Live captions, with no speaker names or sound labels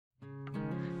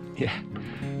Yeah,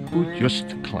 who just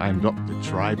climbed up the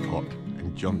tripod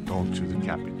and jumped onto the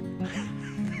cabin?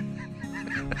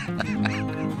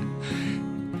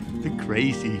 The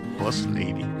crazy bus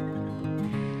lady.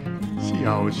 See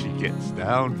how she gets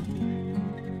down.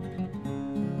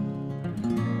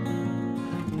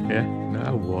 Yeah,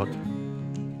 now what?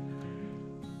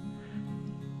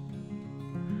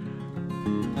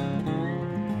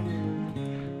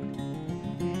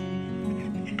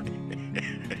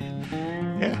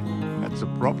 Yeah, that's a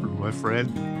problem, my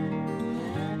friend.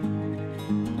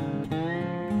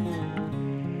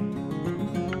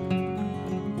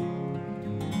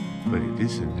 But it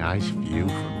is a nice view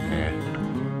from there.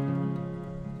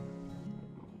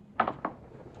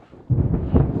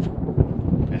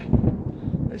 Yeah.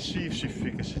 Let's see if she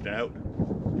figures it out.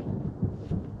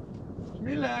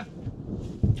 Mila!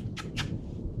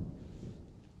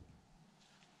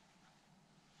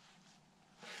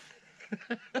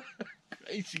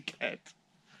 Crazy cat.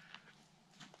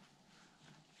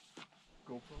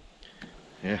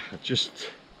 Yeah, I just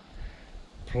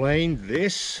planed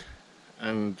this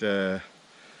and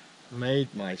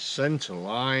made my center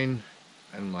line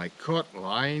and my cut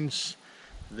lines.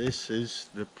 This is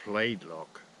the plate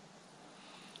lock.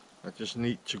 I just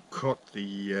need to cut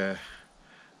the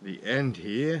end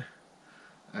here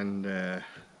and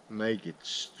make it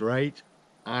straight,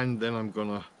 and then I'm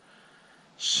gonna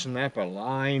snap a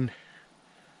line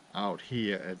out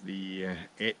here at the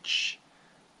edge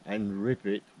and rip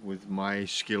it with my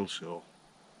skill saw.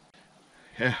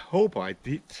 I hope I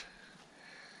did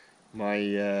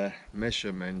my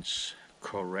measurements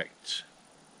correct,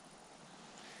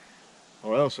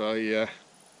 or else I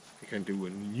can do a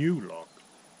new lock.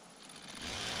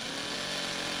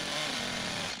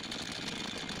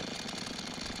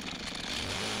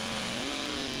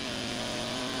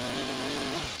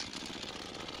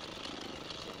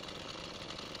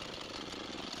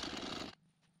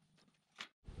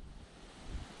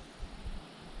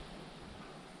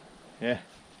 Yeah,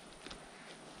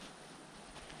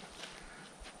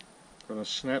 gonna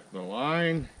snap the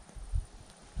line,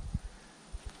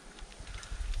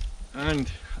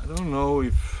 and I don't know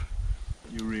if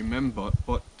you remember,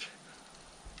 but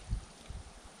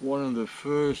one of the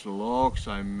first logs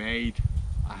I made,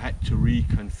 I had to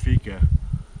reconfigure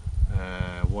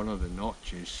one of the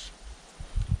notches.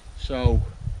 So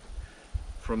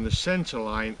from the center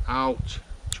line out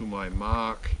to my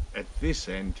mark at this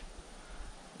end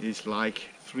is like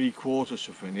 3/4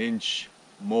 of an inch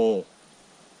more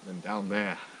than down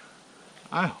there.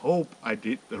 I hope I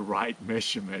did the right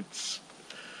measurements.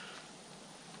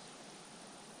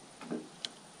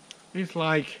 It's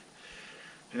like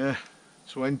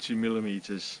 20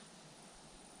 millimeters.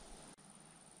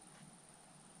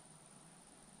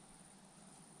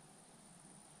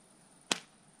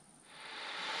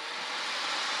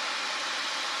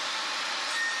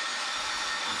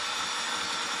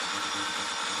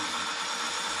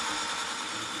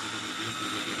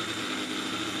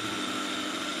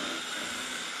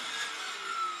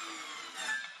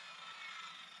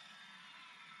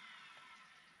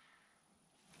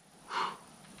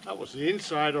 That was the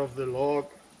inside of the log.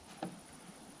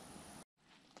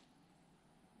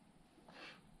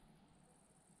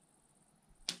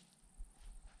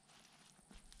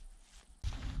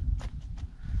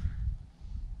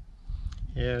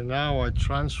 Yeah, now I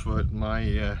transferred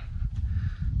my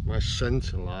my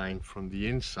center line from the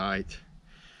inside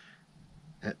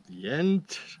at the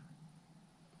end,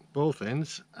 both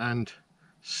ends, and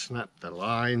snap the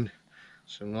line.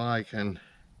 So now I can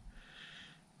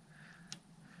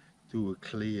do a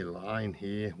clear line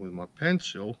here with my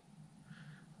pencil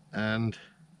and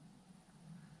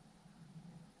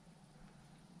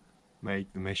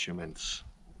make the measurements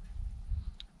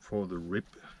for the rib.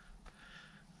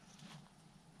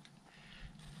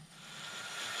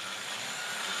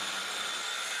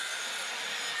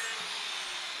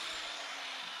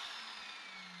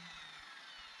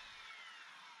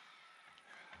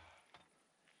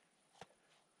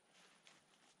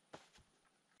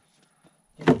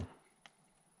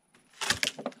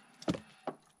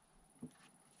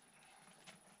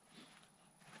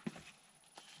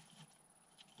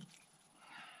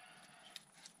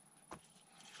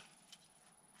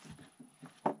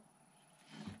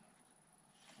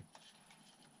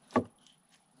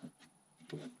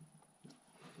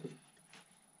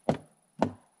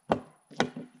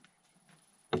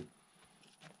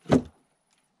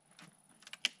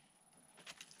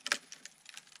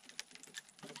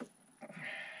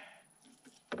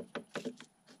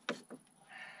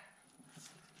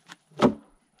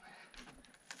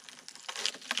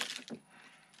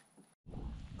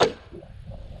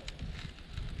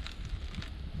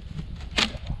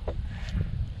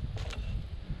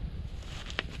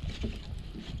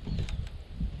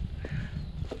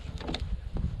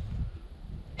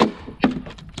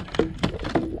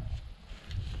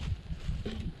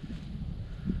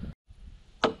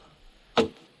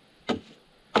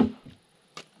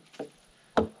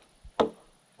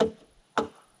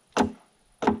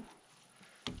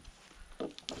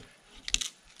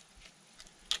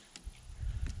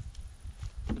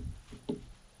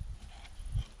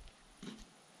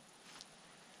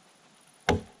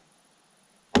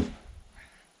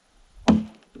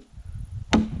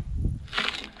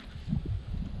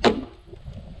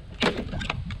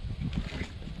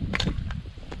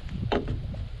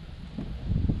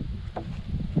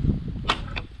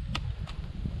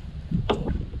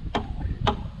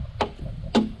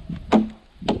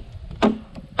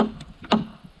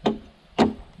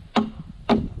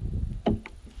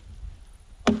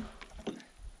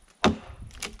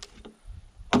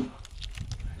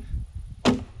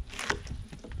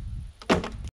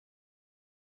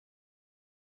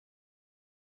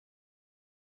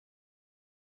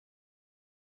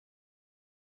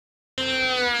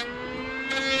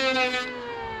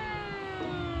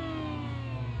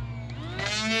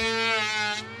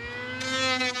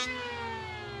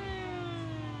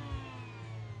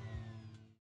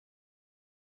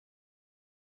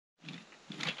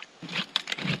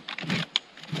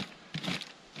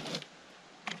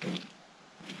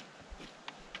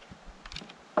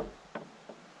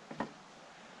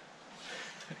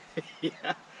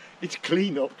 Yeah, it's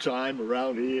clean-up time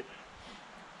around here.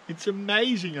 It's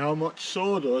amazing how much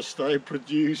sawdust I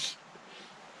produce.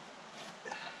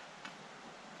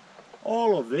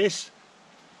 All of this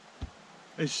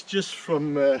is just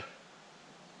from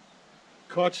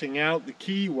cutting out the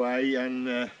keyway and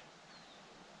the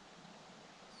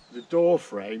door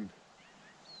frame.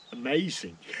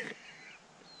 Amazing.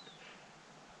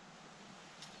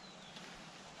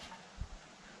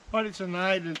 But it's a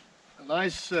nice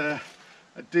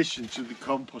addition to the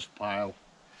compost pile.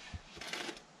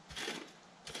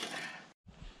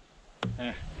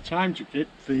 Time to get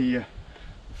the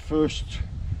first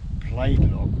plate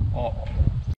lock up.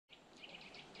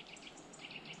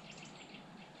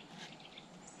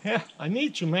 Yeah, I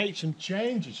need to make some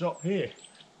changes up here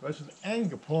because the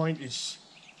anchor point is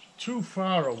too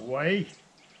far away,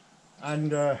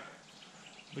 and the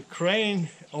crane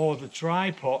or the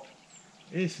tripod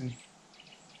isn't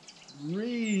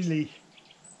really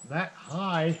that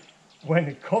high when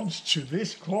it comes to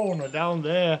this corner down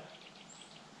there.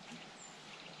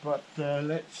 But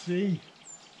let's see.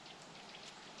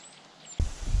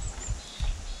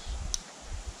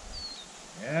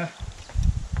 Yeah,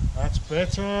 that's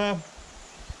better.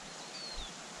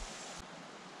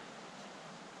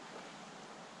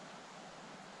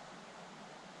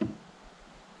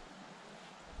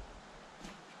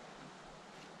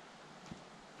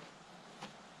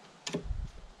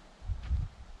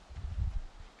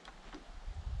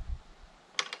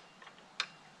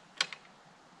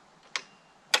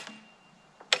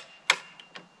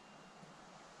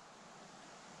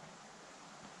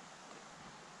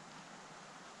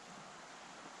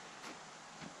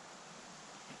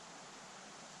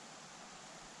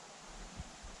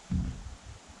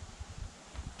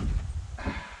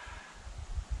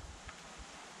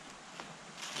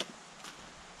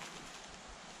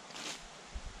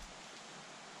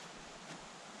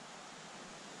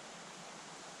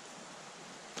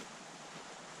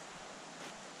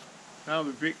 Now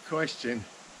the big question,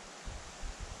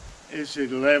 is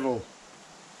it level?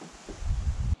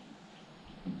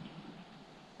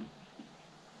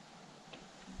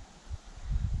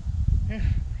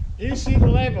 Is it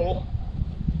level?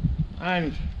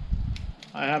 And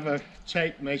I have a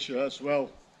tape measure as well,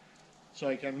 so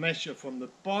I can measure from the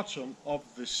bottom of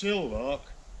the sill lock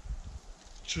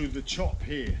to the top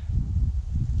here.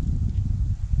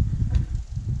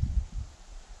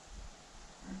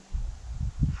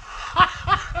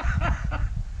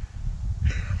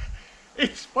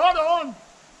 It's spot on!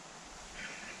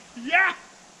 Yeah!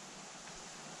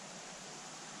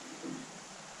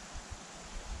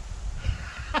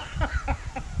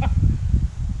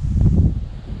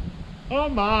 Oh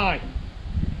my!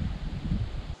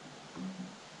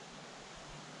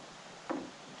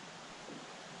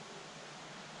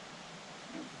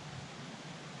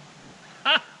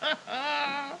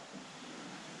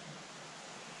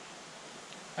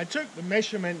 I took the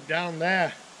measurement down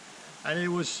there and it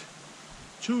was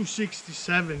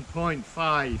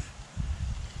 267.5.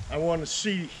 I want to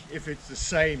see if it's the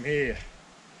same here.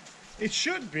 It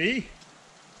should be.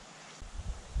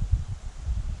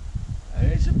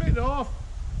 It's a bit off,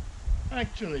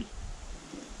 actually.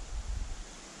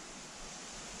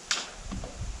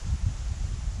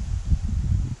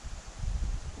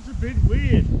 It's a bit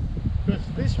weird because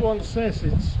this one says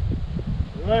it's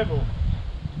level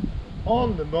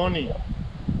on the money.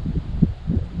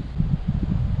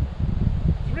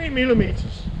 3mm.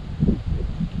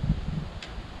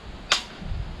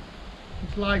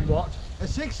 It's like what? A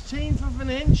 1/16 of an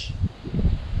inch?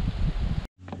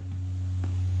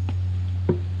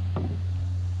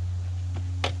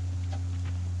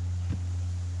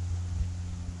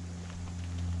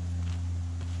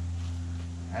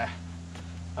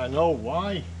 I know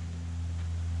why.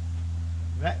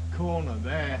 That corner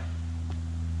there,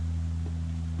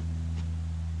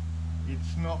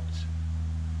 it's not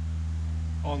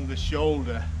on the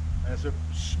shoulder. There's a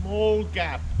small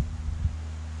gap,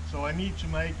 so I need to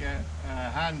make a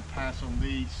hand pass on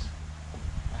these,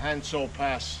 a handsaw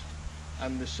pass,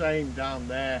 and the same down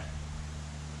there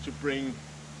to bring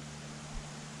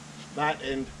that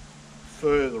end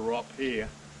further up here,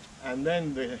 and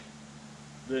then the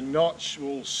notch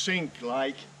will sink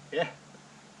like, yeah,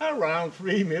 around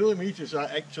 3mm.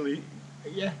 Actually,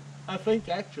 yeah, I think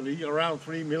actually around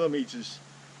 3mm,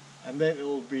 and then it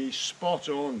will be spot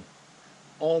on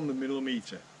the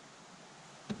millimeter.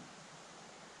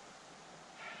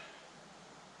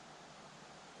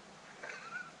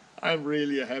 I'm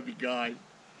really a happy guy.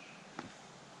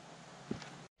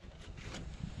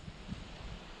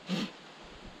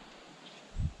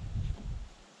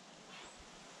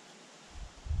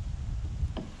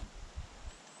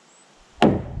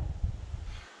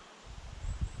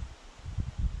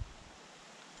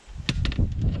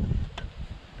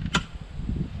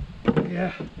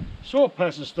 Yeah, saw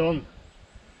pass is done.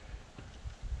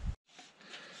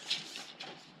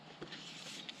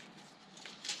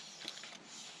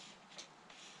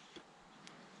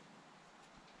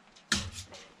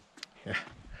 Yeah,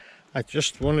 I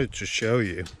just wanted to show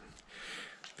you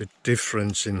the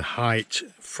difference in height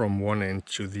from one end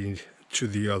to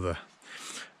the other.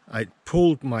 I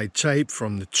pulled my tape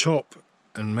from the top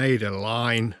and made a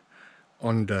line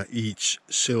under each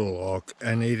sill log,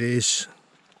 and it is,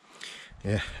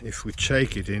 yeah, if we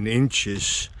take it in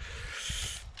inches,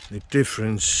 the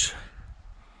difference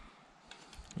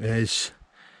is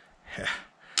a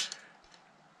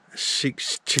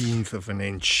 1/16 of an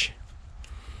inch.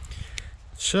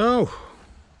 So,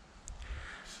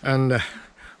 and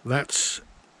that's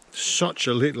such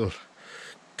a little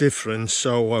difference,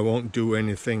 so I won't do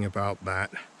anything about that.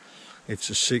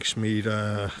 It's a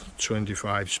 6m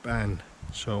 25 span,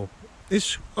 so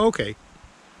it's okay.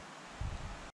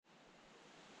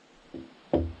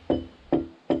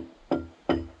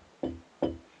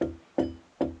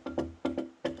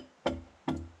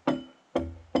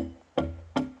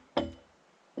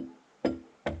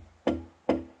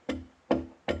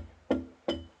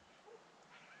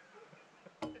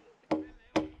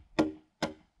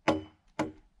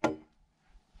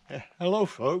 Hello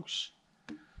folks,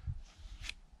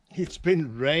 it's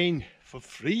been rain for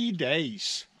 3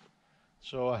 days,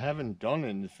 so I haven't done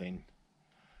anything.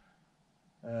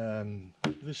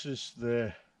 This is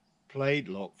the plate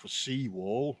lock for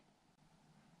seawall.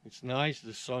 It's nice,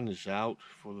 the sun is out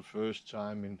for the first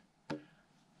time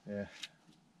in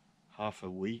half a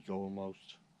week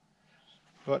almost,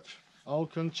 but I'll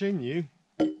continue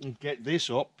and get this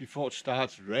up before it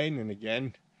starts raining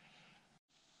again.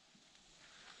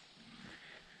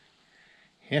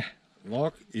 Yeah,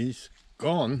 lock is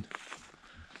gone.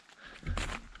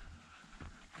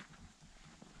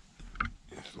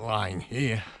 It's lying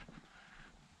here,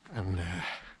 and in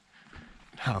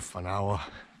half an hour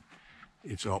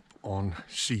it's up on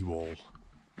seawall.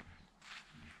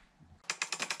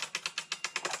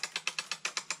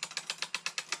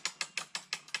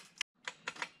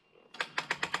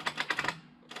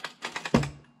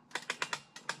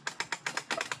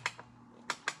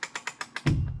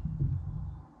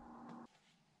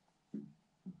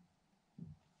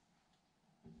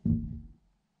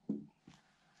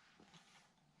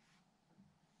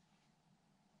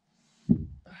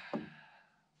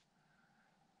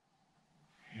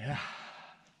 Yeah.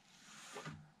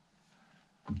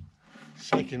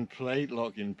 Second plate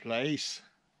lock in place.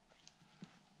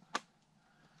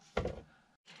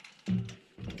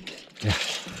 Yeah.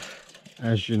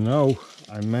 As you know,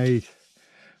 I made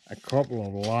a couple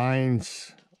of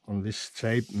lines on this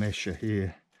tape measure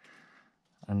here,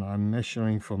 and I'm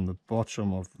measuring from the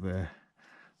bottom of the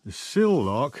sill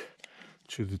lock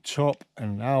to the top,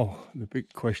 and now the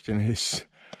big question is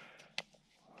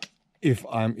if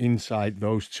I'm inside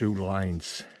those two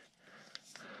lines.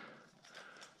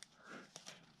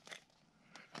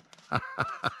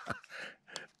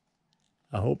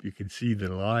 I hope you can see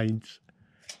the lines.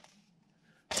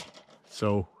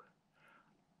 So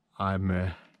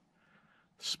I'm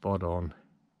spot on.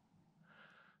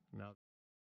 Now,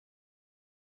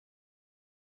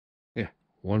 yeah,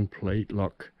 one plate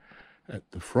lock at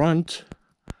the front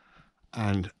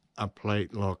and a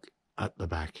plate lock at the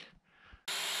back.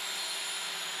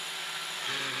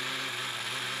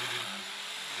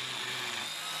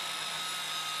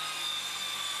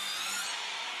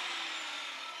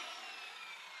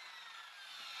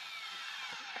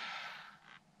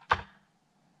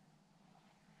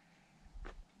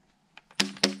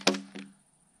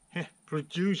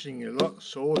 Producing a lot of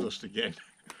sawdust again.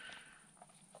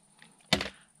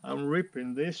 I'm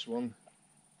ripping this one.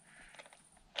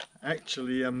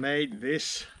 Actually, I made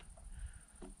this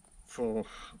for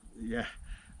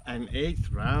an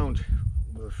 8th round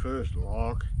with the first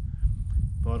log,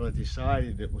 but I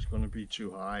decided it was going to be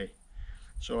too high,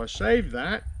 so I saved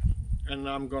that, and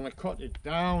I'm going to cut it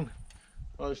down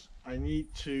because I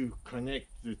need to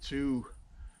connect the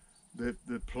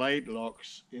plate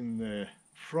locks in the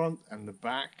front and the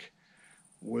back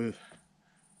with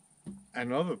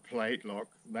another plate lock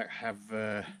that have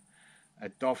a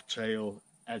dovetail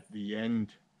at the end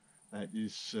that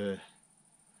is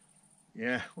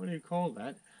what do you call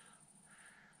that,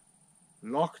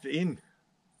 locked in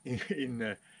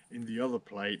the other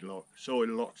plate lock, so it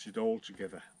locks it all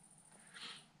together.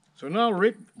 So now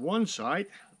rip one side,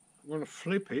 I'm going to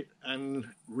flip it and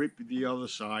rip the other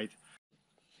side.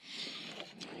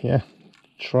 Yeah,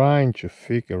 trying to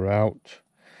figure out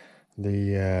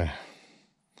the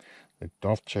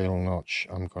dovetail notch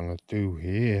I'm gonna do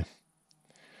here.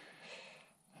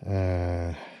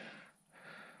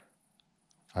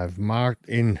 I've marked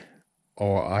in,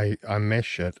 or I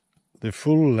measured the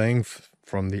full length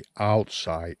from the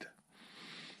outside,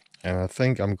 and I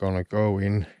think I'm gonna go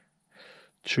in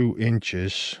 2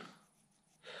 inches,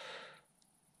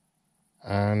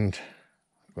 and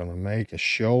I'm gonna make a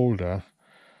shoulder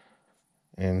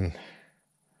in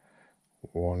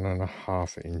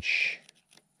 1.5 inch.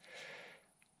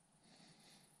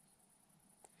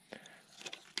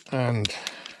 And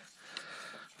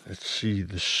let's see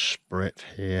the spread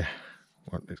here,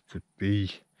 what it could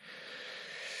be.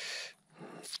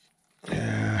 3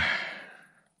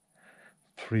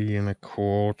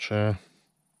 1/4.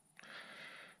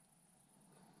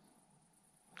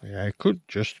 Yeah, it could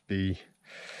just be,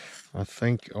 I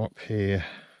think, up here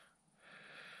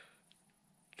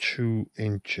 2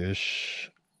 inches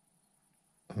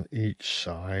on each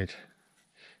side.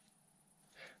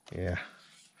 Yeah,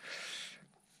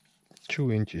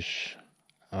 2 inches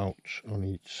out on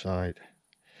each side.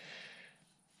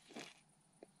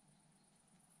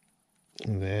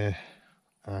 There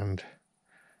and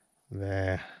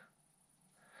there.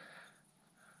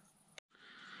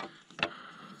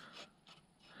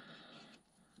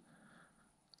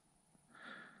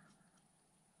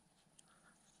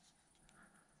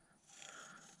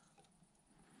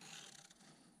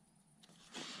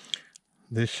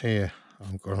 This here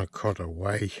I'm gonna cut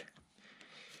away,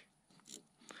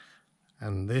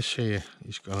 and this here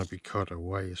is gonna be cut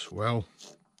away as well,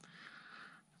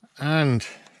 and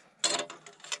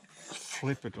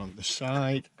flip it on the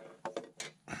side.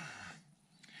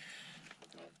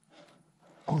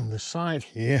 On the side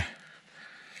here,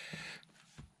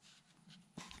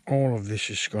 all of this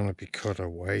is going to be cut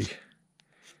away,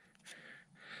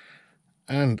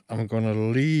 and I'm going to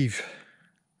leave,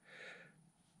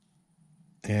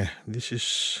 this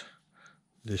is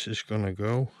going to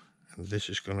go, and this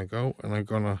is going to go, and I'm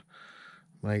going to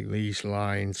make these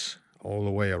lines all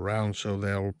the way around, so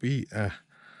there will be a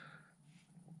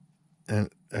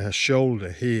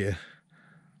shoulder here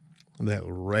that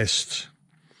will rest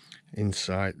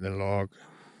inside the log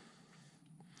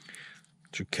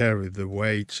to carry the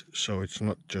weight, so it's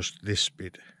not just this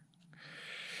bit.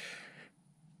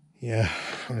 Yeah,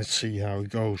 let's see how it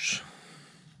goes.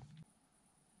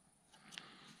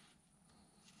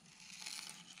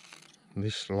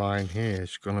 This line here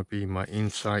is going to be my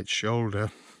inside shoulder,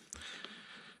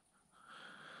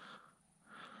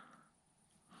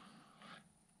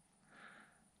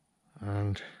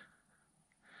 and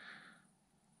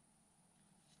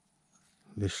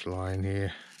this line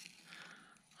here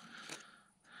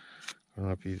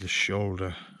gonna be the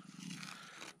shoulder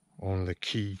on the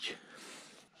key.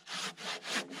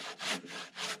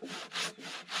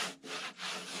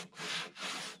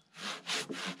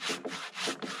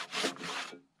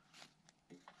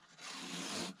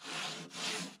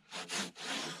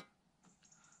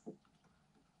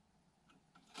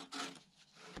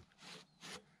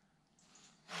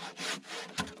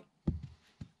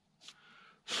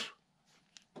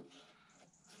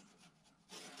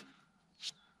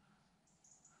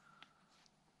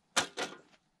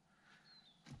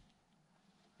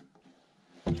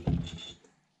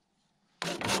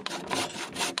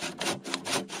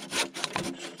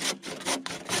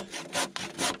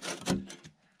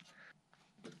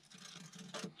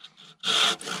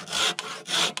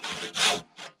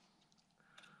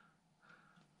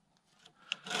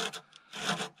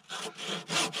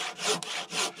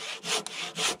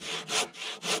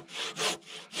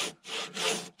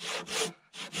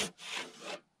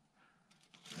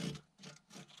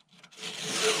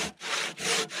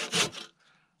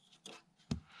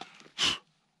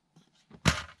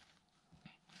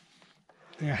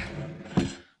 Yeah,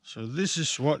 so this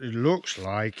is what it looks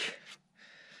like,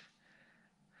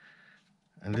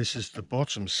 and this is the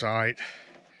bottom side.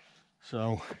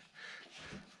 So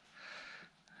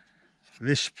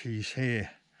this piece here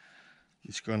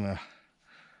is gonna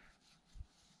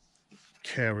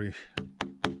carry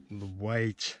the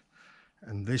weight,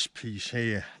 and this piece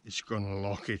here is gonna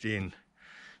lock it in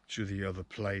to the other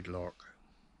plate lock.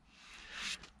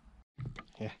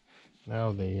 Yeah,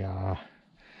 now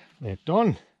they're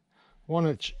done. One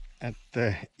at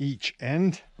each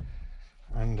end,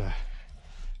 and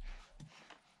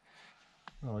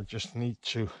I just need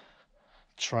to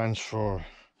transfer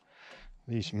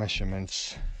these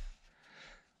measurements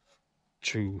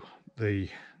to the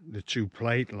two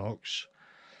plate locks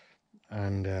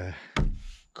and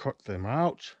cut them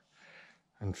out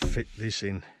and fit this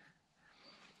in.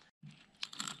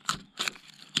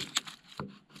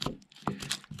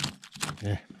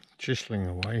 Yeah, chiseling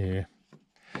away here.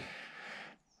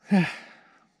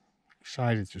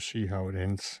 Excited to see how it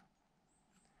ends.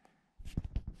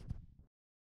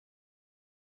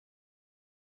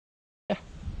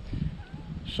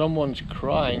 Someone's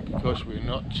crying because we're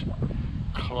not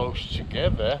close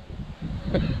together.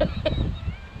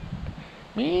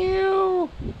 Meow.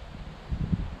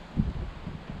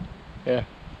 Yeah,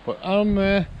 but I'm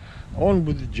on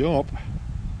with the job.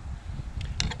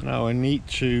 Now I need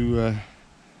to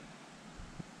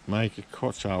make a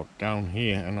cutout down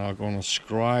here, and I'm gonna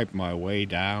scribe my way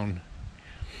down.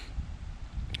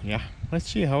 Yeah, let's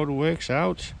see how it works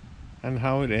out and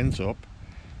how it ends up.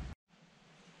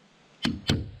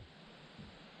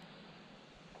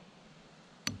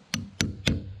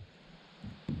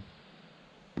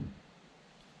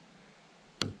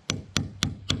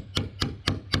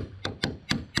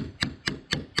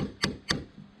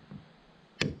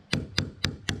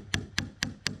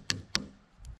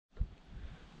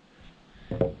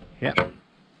 Yeah,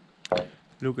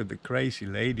 look at the crazy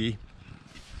lady.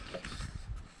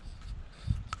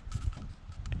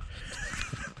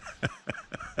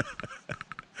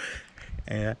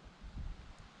 Yeah.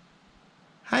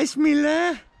 Hi,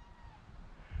 Smilla.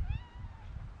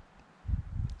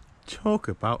 Talk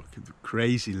about the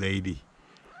crazy lady.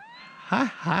 Hi,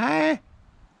 hi.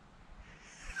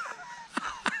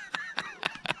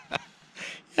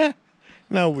 Yeah.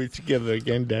 Now we're together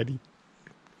again, Daddy.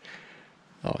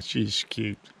 Oh, she's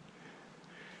cute.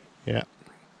 Yeah.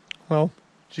 Well,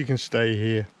 she can stay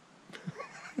here.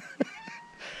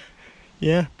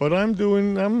 Yeah, but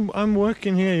I'm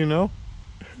working here, you know.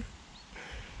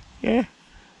 Yeah.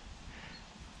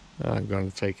 I'm gonna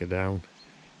take her down.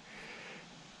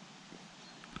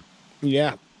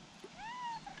 Yeah.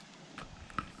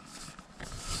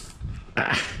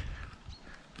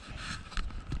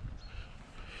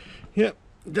 Yep,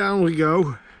 down we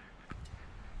go.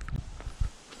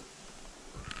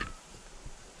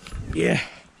 Yeah.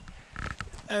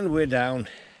 And we're down.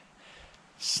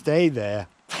 Stay there.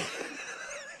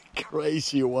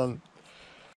 Crazy one.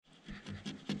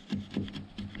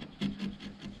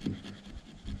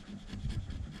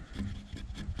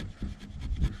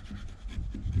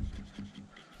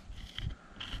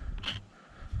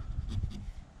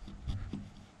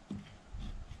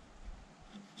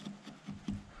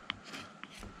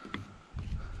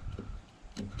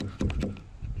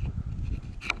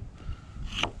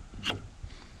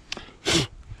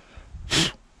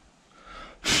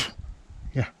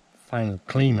 Yeah, final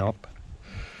cleanup.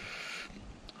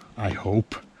 I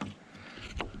hope.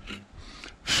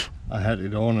 I had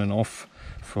it on and off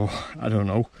for, I don't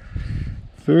know,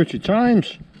 30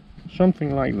 times,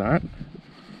 something like that.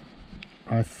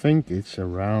 I think it's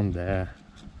around there.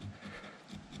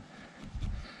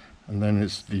 And then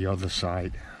it's the other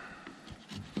side.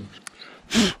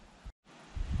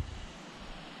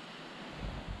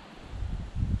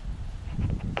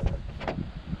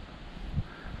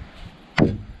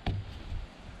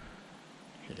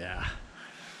 Yeah.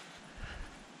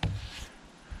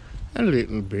 A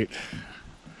little bit.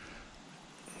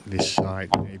 This side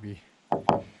maybe.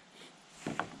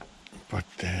 But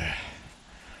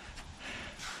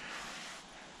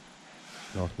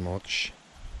not much.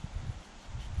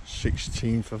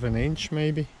 1/16 of an inch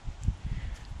maybe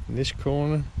in this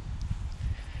corner.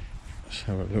 Let's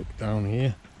have a look down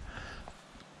here.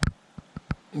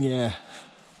 Yeah,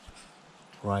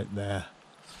 right there.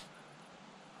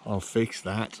 I'll fix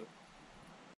that.